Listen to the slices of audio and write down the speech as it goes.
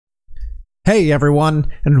Hey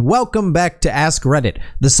everyone, and welcome back to Ask Reddit,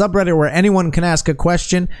 the subreddit where anyone can ask a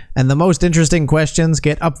question, and the most interesting questions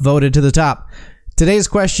get upvoted to the top. Today's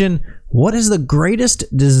question: what is the greatest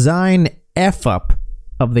design F-up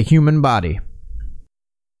of the human body?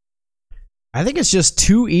 I think it's just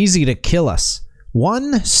too easy to kill us.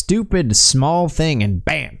 One stupid small thing and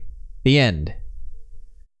bam, the end.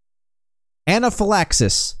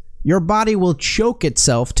 Anaphylaxis. Your body will choke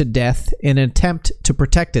itself to death in an attempt to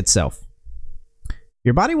protect itself.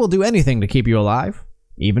 Your body will do anything to keep you alive,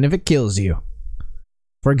 even if it kills you.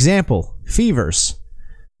 For example, fevers.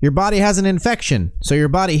 Your body has an infection, so your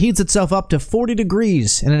body heats itself up to 40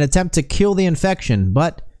 degrees in an attempt to kill the infection,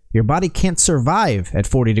 but your body can't survive at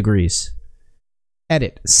 40 degrees.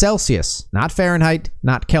 Edit: Celsius, not Fahrenheit,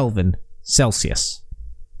 not Kelvin, Celsius.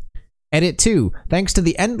 Edit 2. Thanks to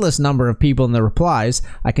the endless number of people in the replies,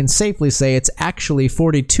 I can safely say it's actually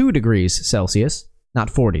 42 degrees Celsius, not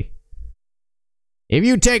 40. If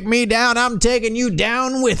you take me down, I'm taking you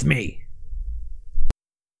down with me.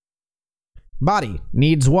 Body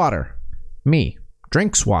needs water. Me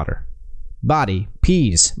drinks water. Body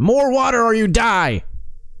pees. More water or you die.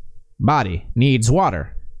 Body needs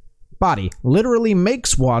water. Body literally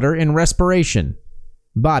makes water in respiration.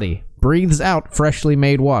 Body breathes out freshly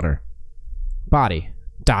made water. Body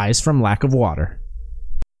dies from lack of water.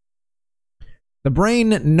 The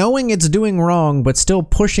brain knowing it's doing wrong but still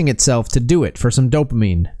pushing itself to do it for some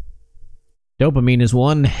dopamine. Dopamine is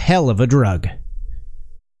one hell of a drug.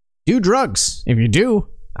 Do drugs. If you do,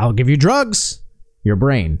 I'll give you drugs. Your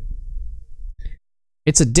brain.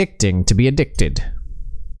 It's addicting to be addicted.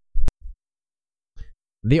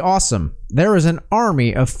 The awesome. There is an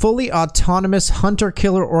army of fully autonomous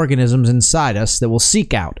hunter-killer organisms inside us that will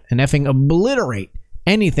seek out and effing obliterate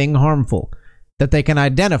anything harmful that they can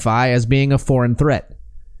identify as being a foreign threat.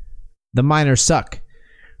 The minor suck.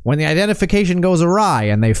 When the identification goes awry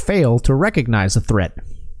and they fail to recognize a threat.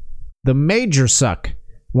 The major suck.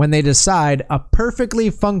 When they decide a perfectly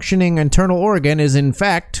functioning internal organ is in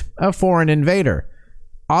fact a foreign invader.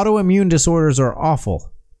 Autoimmune disorders are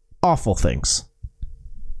awful. Awful things.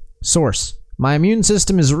 Source: my immune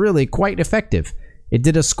system is really quite effective. It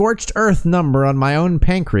did a scorched earth number on my own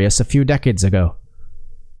pancreas a few decades ago.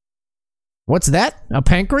 What's that? A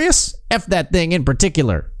pancreas? F that thing in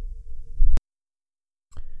particular.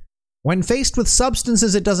 When faced with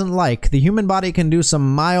substances it doesn't like, the human body can do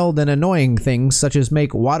some mild and annoying things, such as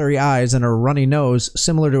make watery eyes and a runny nose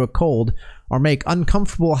similar to a cold, or make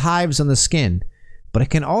uncomfortable hives on the skin. But it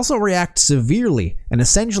can also react severely and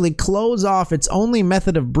essentially close off its only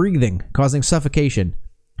method of breathing, causing suffocation.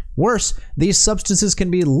 Worse, these substances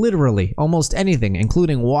can be literally almost anything,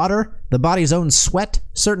 including water, the body's own sweat,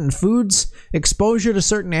 certain foods, exposure to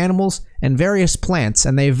certain animals, and various plants,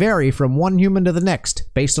 and they vary from one human to the next,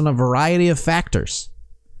 based on a variety of factors.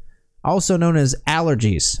 Also known as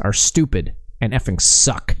allergies, are stupid and effing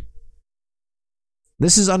suck.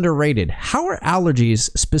 This is underrated. How are allergies,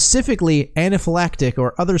 specifically anaphylactic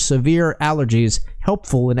or other severe allergies,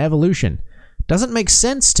 helpful in evolution? Doesn't make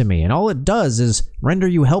sense to me, and all it does is render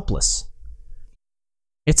you helpless.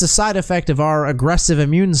 It's a side effect of our aggressive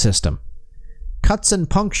immune system. Cuts and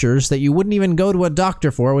punctures that you wouldn't even go to a doctor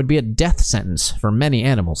for would be a death sentence for many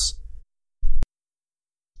animals.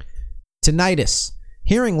 Tinnitus.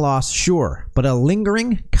 Hearing loss, sure, but a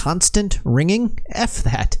lingering, constant ringing? F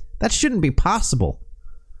that. That shouldn't be possible.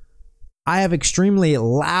 I have extremely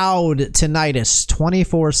loud tinnitus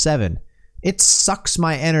 24/7. It sucks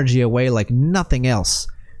my energy away like nothing else.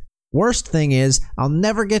 Worst thing is, I'll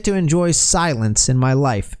never get to enjoy silence in my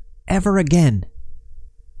life, ever again.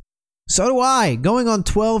 So do I, going on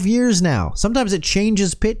 12 years now. Sometimes it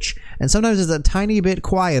changes pitch, and sometimes it's a tiny bit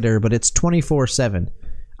quieter, but it's 24/7.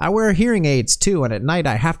 I wear hearing aids too, and at night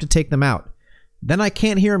I have to take them out. Then I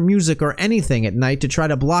can't hear music or anything at night to try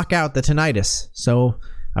to block out the tinnitus, so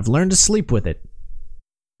I've learned to sleep with it.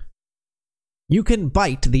 You can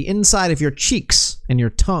bite the inside of your cheeks and your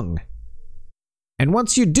tongue. And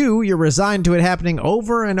once you do, you're resigned to it happening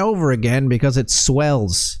over and over again because it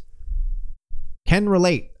swells. Can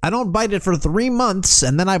relate. I don't bite it for 3 months,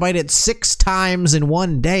 and then I bite it 6 times in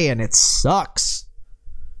one day, and it sucks.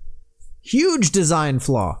 Huge design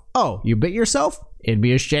flaw. Oh, you bit yourself? It'd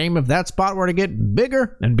be a shame if that spot were to get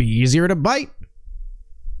bigger and be easier to bite.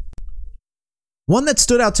 One that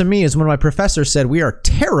stood out to me is when my professor said we are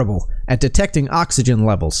terrible at detecting oxygen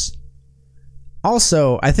levels.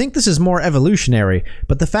 Also, I think this is more evolutionary,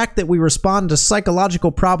 but the fact that we respond to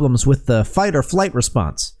psychological problems with the fight or flight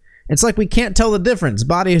response. It's like we can't tell the difference.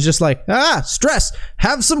 Body is just like, stress,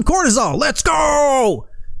 have some cortisol, let's go!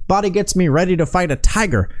 Body gets me ready to fight a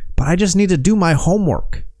tiger, but I just need to do my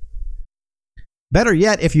homework. Better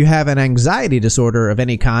yet, if you have an anxiety disorder of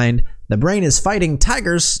any kind, the brain is fighting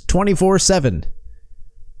tigers 24/7.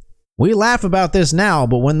 We laugh about this now,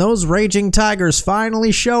 but when those raging tigers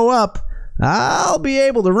finally show up, I'll be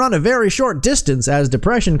able to run a very short distance, as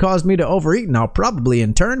depression caused me to overeat, and I'll probably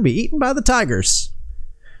in turn be eaten by the tigers.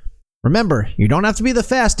 Remember, you don't have to be the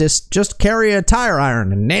fastest, just carry a tire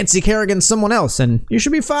iron and Nancy Kerrigan someone else, and you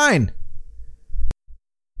should be fine.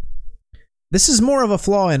 This is more of a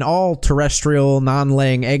flaw in all terrestrial,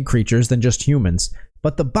 non-laying egg creatures than just humans,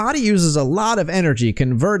 but the body uses a lot of energy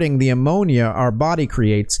converting the ammonia our body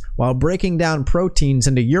creates while breaking down proteins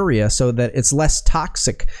into urea so that it's less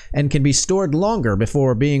toxic and can be stored longer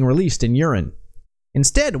before being released in urine.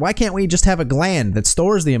 Instead, why can't we just have a gland that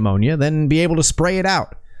stores the ammonia, then be able to spray it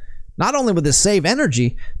out? Not only would this save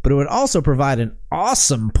energy, but it would also provide an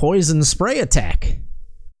awesome poison spray attack.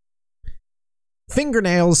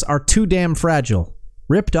 Fingernails are too damn fragile.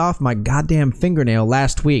 Ripped off my goddamn fingernail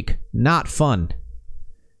last week. Not fun.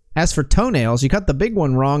 As for toenails, you cut the big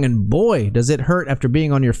one wrong and boy, does it hurt after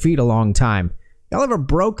being on your feet a long time. Y'all ever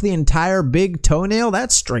broke the entire big toenail?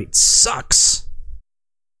 That straight sucks.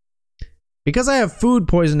 Because I have food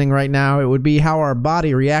poisoning right now, it would be how our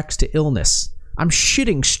body reacts to illness. I'm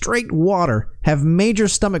shitting straight water, have major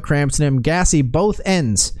stomach cramps, and am gassy both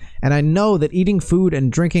ends. And I know that eating food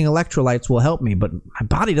and drinking electrolytes will help me, but my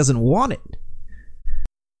body doesn't want it.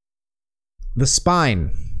 The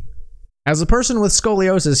spine. As a person with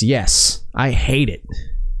scoliosis, yes, I hate it.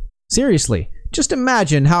 Seriously, just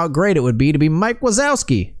imagine how great it would be to be Mike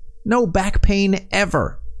Wazowski. No back pain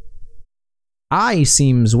ever. Eye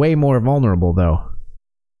seems way more vulnerable, though.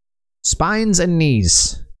 Spines and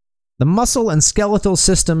knees. The muscle and skeletal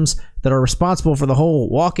systems that are responsible for the whole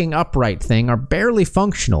walking upright thing are barely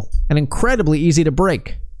functional and incredibly easy to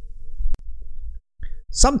break.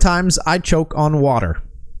 Sometimes I choke on water.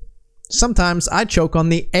 Sometimes I choke on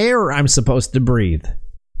the air I'm supposed to breathe.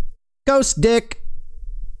 Ghost dick.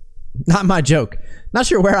 Not my joke. Not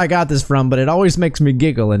sure where I got this from, but it always makes me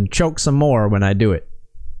giggle and choke some more when I do it.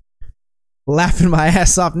 Laughing my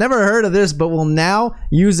ass off. Never heard of this, but will now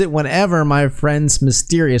use it whenever my friends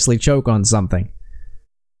mysteriously choke on something.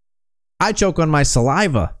 I choke on my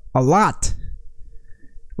saliva. A lot.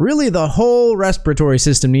 Really, the whole respiratory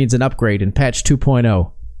system needs an upgrade in patch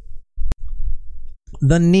 2.0.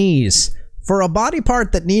 The knees. For a body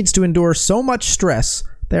part that needs to endure so much stress,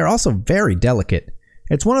 they are also very delicate.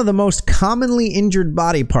 It's one of the most commonly injured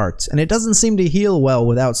body parts, and it doesn't seem to heal well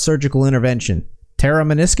without surgical intervention. Tear a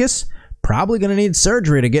meniscus? Probably going to need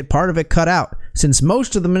surgery to get part of it cut out, since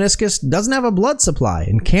most of the meniscus doesn't have a blood supply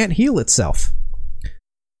and can't heal itself.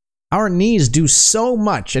 Our knees do so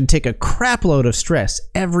much and take a crapload of stress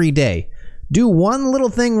every day. Do one little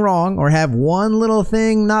thing wrong or have one little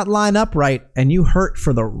thing not line up right, and you hurt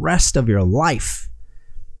for the rest of your life.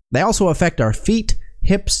 They also affect our feet,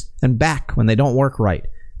 hips, and back when they don't work right.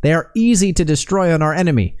 They are easy to destroy on our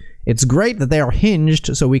enemy. It's great that they are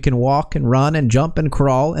hinged so we can walk and run and jump and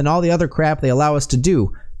crawl and all the other crap they allow us to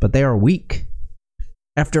do, but they are weak.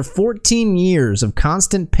 After 14 years of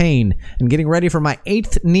constant pain and getting ready for my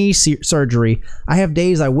 8th knee surgery, I have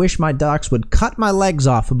days I wish my docs would cut my legs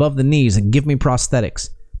off above the knees and give me prosthetics.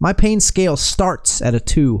 My pain scale starts at a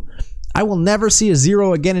 2. I will never see a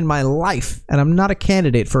 0 again in my life, and I'm not a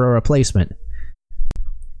candidate for a replacement.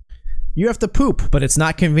 You have to poop, but it's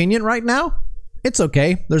not convenient right now? It's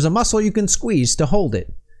okay. There's a muscle you can squeeze to hold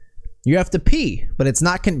it. You have to pee, but it's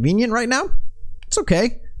not convenient right now? It's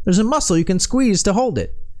okay. There's a muscle you can squeeze to hold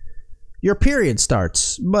it. Your period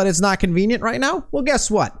starts, but it's not convenient right now? Well, guess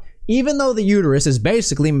what? Even though the uterus is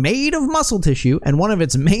basically made of muscle tissue and one of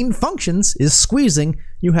its main functions is squeezing,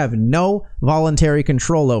 you have no voluntary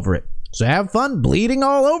control over it. So have fun bleeding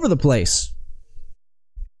all over the place.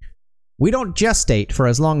 We don't gestate for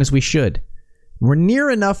as long as we should. We're near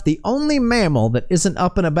enough the only mammal that isn't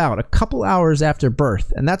up and about a couple hours after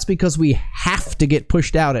birth, and that's because we have to get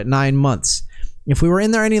pushed out at 9 months. If we were in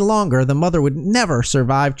there any longer, the mother would never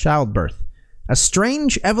survive childbirth. A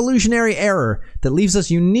strange evolutionary error that leaves us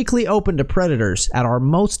uniquely open to predators at our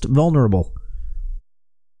most vulnerable.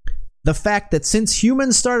 The fact that since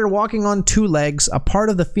humans started walking on 2 legs, a part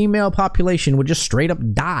of the female population would just straight up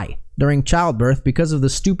die during childbirth because of the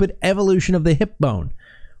stupid evolution of the hip bone.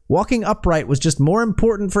 Walking upright was just more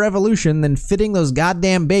important for evolution than fitting those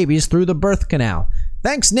goddamn babies through the birth canal.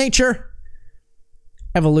 Thanks, nature!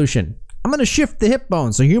 Evolution. I'm gonna shift the hip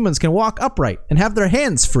bone so humans can walk upright and have their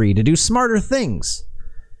hands free to do smarter things.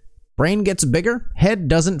 Brain gets bigger, head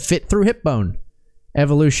doesn't fit through hip bone.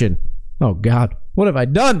 Evolution. Oh god, what have I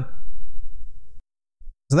done?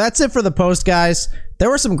 So that's it for the post, guys. There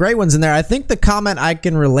were some great ones in there. I think the comment I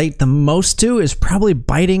can relate the most to is probably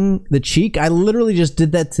biting the cheek. I literally just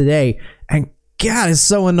did that today, and God, it's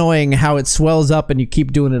so annoying how it swells up and you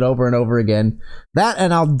keep doing it over and over again. That,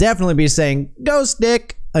 and I'll definitely be saying ghost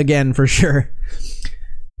dick again for sure.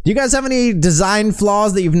 Do you guys have any design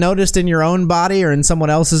flaws that you've noticed in your own body or in someone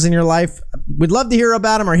else's in your life? We'd love to hear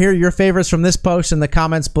about them or hear your favorites from this post in the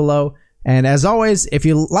comments below. And as always, if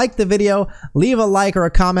you like the video, leave a like or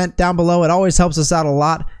a comment down below. It always helps us out a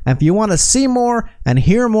lot. And if you want to see more and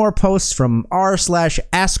hear more posts from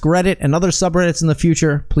r/AskReddit and other subreddits in the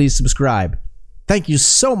future, please subscribe. Thank you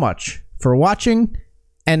so much for watching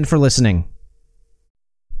and for listening.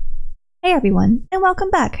 Hey everyone, and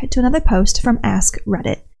welcome back to another post from Ask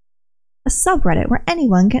Reddit, a subreddit where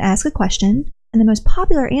anyone can ask a question and the most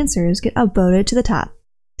popular answers get upvoted to the top.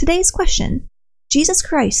 Today's question: Jesus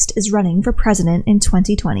Christ is running for president in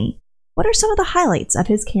 2020. What are some of the highlights of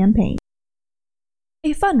his campaign?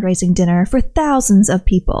 A fundraising dinner for thousands of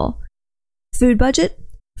people. Food budget: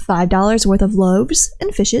 $5 worth of loaves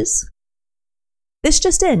and fishes. This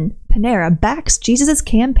just in, Panera backs Jesus'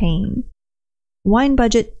 campaign. Wine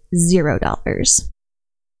budget: $0.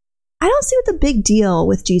 I don't see what the big deal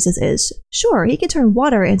with Jesus is. Sure, he can turn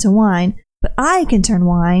water into wine, but I can turn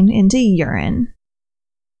wine into urine.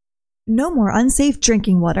 No more unsafe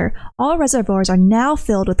drinking water. All reservoirs are now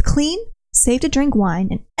filled with clean, safe-to-drink wine,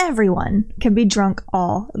 and everyone can be drunk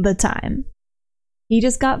all the time. He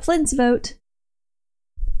just got Flint's vote.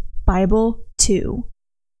 Bible 2.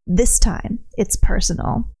 This time, it's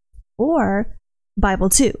personal. Or Bible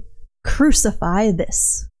 2. Crucify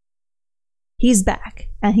this. He's back,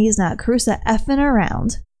 and he's not crucifying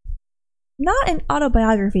around. Not an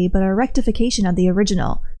autobiography, but a rectification of the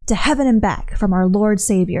original, To Heaven and Back from our Lord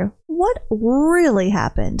Savior. What really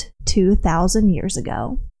happened 2,000 years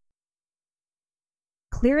ago?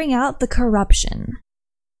 Clearing out the corruption.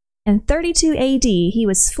 In 32 AD, he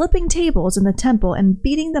was flipping tables in the temple and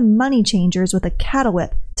beating the money changers with a cattle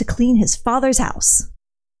whip to clean his father's house.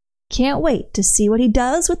 Can't wait to see what he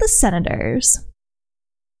does with the senators.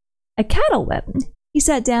 A cattle whip. He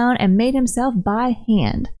sat down and made himself by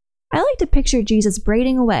hand. I like to picture Jesus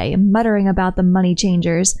braiding away and muttering about the money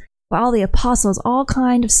changers, while the apostles all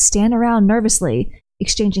kind of stand around nervously,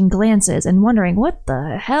 exchanging glances and wondering what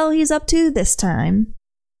the hell he's up to this time.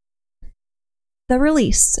 The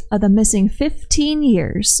release of the missing 15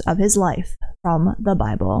 years of his life from the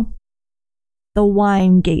Bible. The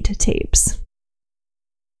Winegate tapes.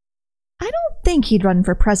 I don't think he'd run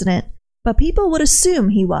for president, but people would assume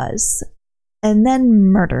he was, and then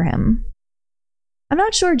murder him. I'm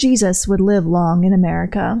not sure Jesus would live long in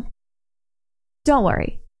America. Don't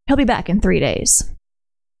worry, he'll be back in 3 days.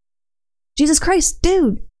 Jesus Christ,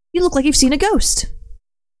 dude, you look like you've seen a ghost.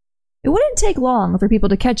 It wouldn't take long for people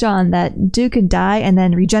to catch on that dude could die and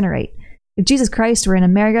then regenerate. If Jesus Christ were in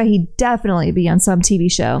America, he'd definitely be on some TV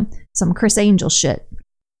show, some Chris Angel shit.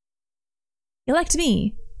 Elect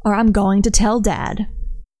me, or I'm going to tell Dad.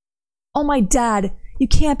 Oh my Dad, you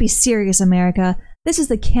can't be serious, America. This is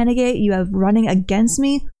the candidate you have running against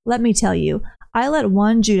me? Let me tell you, I let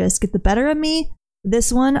one Judas get the better of me.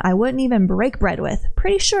 This one I wouldn't even break bread with.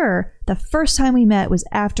 Pretty sure the first time we met was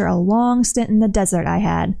after a long stint in the desert I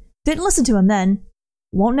had. Didn't listen to him then.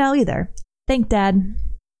 Won't now either. Thank Dad.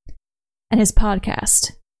 And his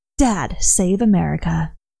podcast, Dad Save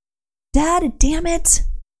America. Dad, damn it.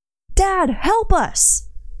 Dad, help us.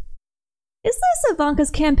 Is this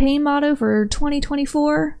Ivanka's campaign motto for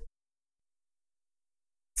 2024?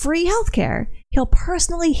 Free healthcare. He'll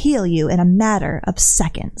personally heal you in a matter of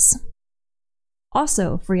seconds.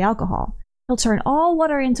 Also, free alcohol. He'll turn all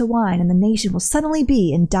water into wine and the nation will suddenly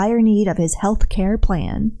be in dire need of his healthcare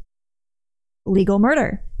plan. Legal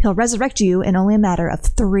murder. He'll resurrect you in only a matter of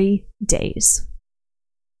 3 days.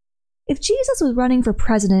 If Jesus was running for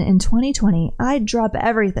president in 2020, I'd drop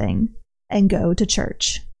everything and go to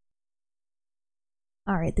church.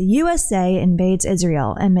 Alright, the USA invades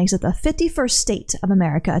Israel and makes it the 51st state of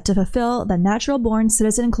America to fulfill the natural-born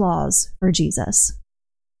citizen clause for Jesus.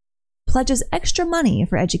 Pledges extra money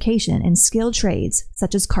for education in skilled trades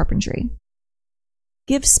such as carpentry.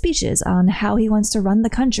 Gives speeches on how he wants to run the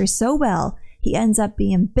country so well he ends up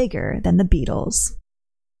being bigger than the Beatles.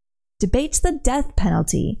 Debates the death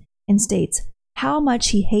penalty and states how much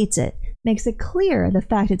he hates it, makes it clear the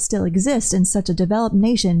fact it still exists in such a developed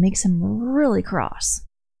nation makes him really cross.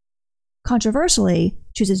 Controversially,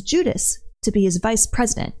 chooses Judas to be his vice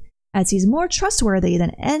president, as he's more trustworthy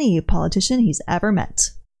than any politician he's ever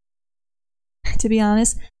met. To be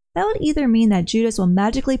honest, that would either mean that Judas will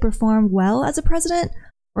magically perform well as a president,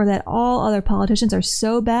 or that all other politicians are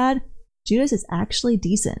so bad Judas is actually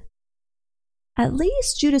decent. At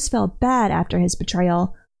least Judas felt bad after his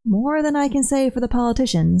betrayal, more than I can say for the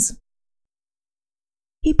politicians.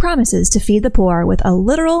 He promises to feed the poor with a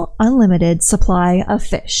literal, unlimited supply of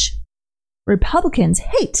fish. Republicans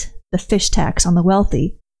hate the fish tax on the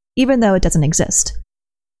wealthy, even though it doesn't exist.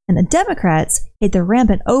 And the Democrats hate the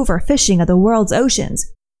rampant overfishing of the world's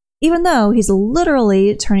oceans, even though he's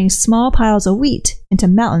literally turning small piles of wheat into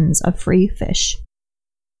mountains of free fish.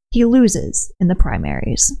 He loses in the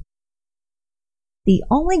primaries. The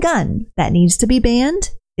only gun that needs to be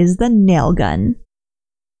banned is the nail gun.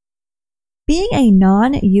 Being a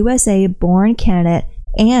non-USA born candidate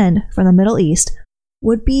and from the Middle East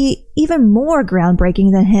would be even more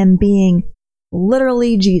groundbreaking than him being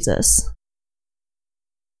literally Jesus.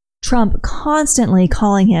 Trump constantly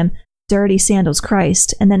calling him Dirty Sandals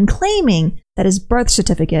Christ and then claiming that his birth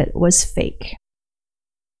certificate was fake.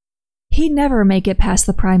 He'd never make it past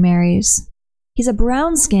the primaries. He's a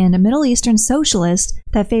brown-skinned Middle Eastern socialist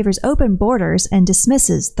that favors open borders and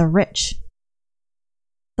dismisses the rich.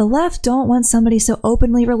 The left don't want somebody so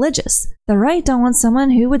openly religious. The right don't want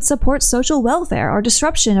someone who would support social welfare or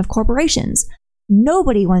disruption of corporations.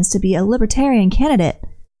 Nobody wants to be a libertarian candidate,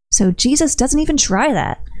 so Jesus doesn't even try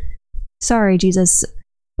that. Sorry, Jesus,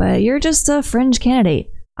 but you're just a fringe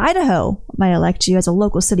candidate. Idaho might elect you as a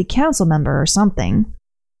local city council member or something.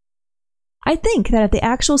 I think that if the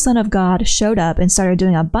actual Son of God showed up and started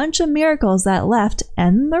doing a bunch of miracles, that left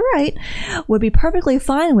and the right would be perfectly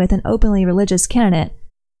fine with an openly religious candidate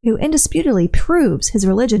who indisputably proves his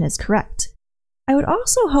religion is correct. I would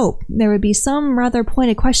also hope there would be some rather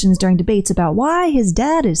pointed questions during debates about why his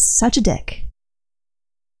dad is such a dick.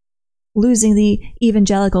 Losing the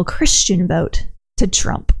evangelical Christian vote to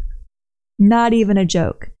Trump. Not even a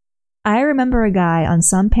joke. I remember a guy on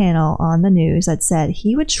some panel on the news that said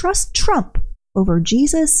he would trust Trump over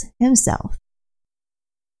Jesus himself.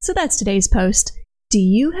 So that's today's post. Do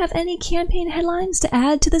you have any campaign headlines to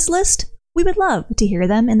add to this list? We would love to hear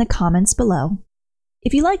them in the comments below.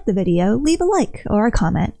 If you liked the video, leave a like or a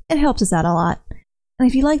comment. It helps us out a lot. And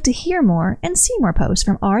if you'd like to hear more and see more posts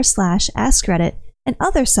from r/AskReddit and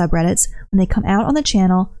other subreddits when they come out on the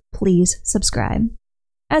channel, please subscribe.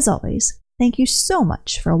 As always, thank you so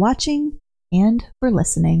much for watching and for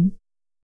listening.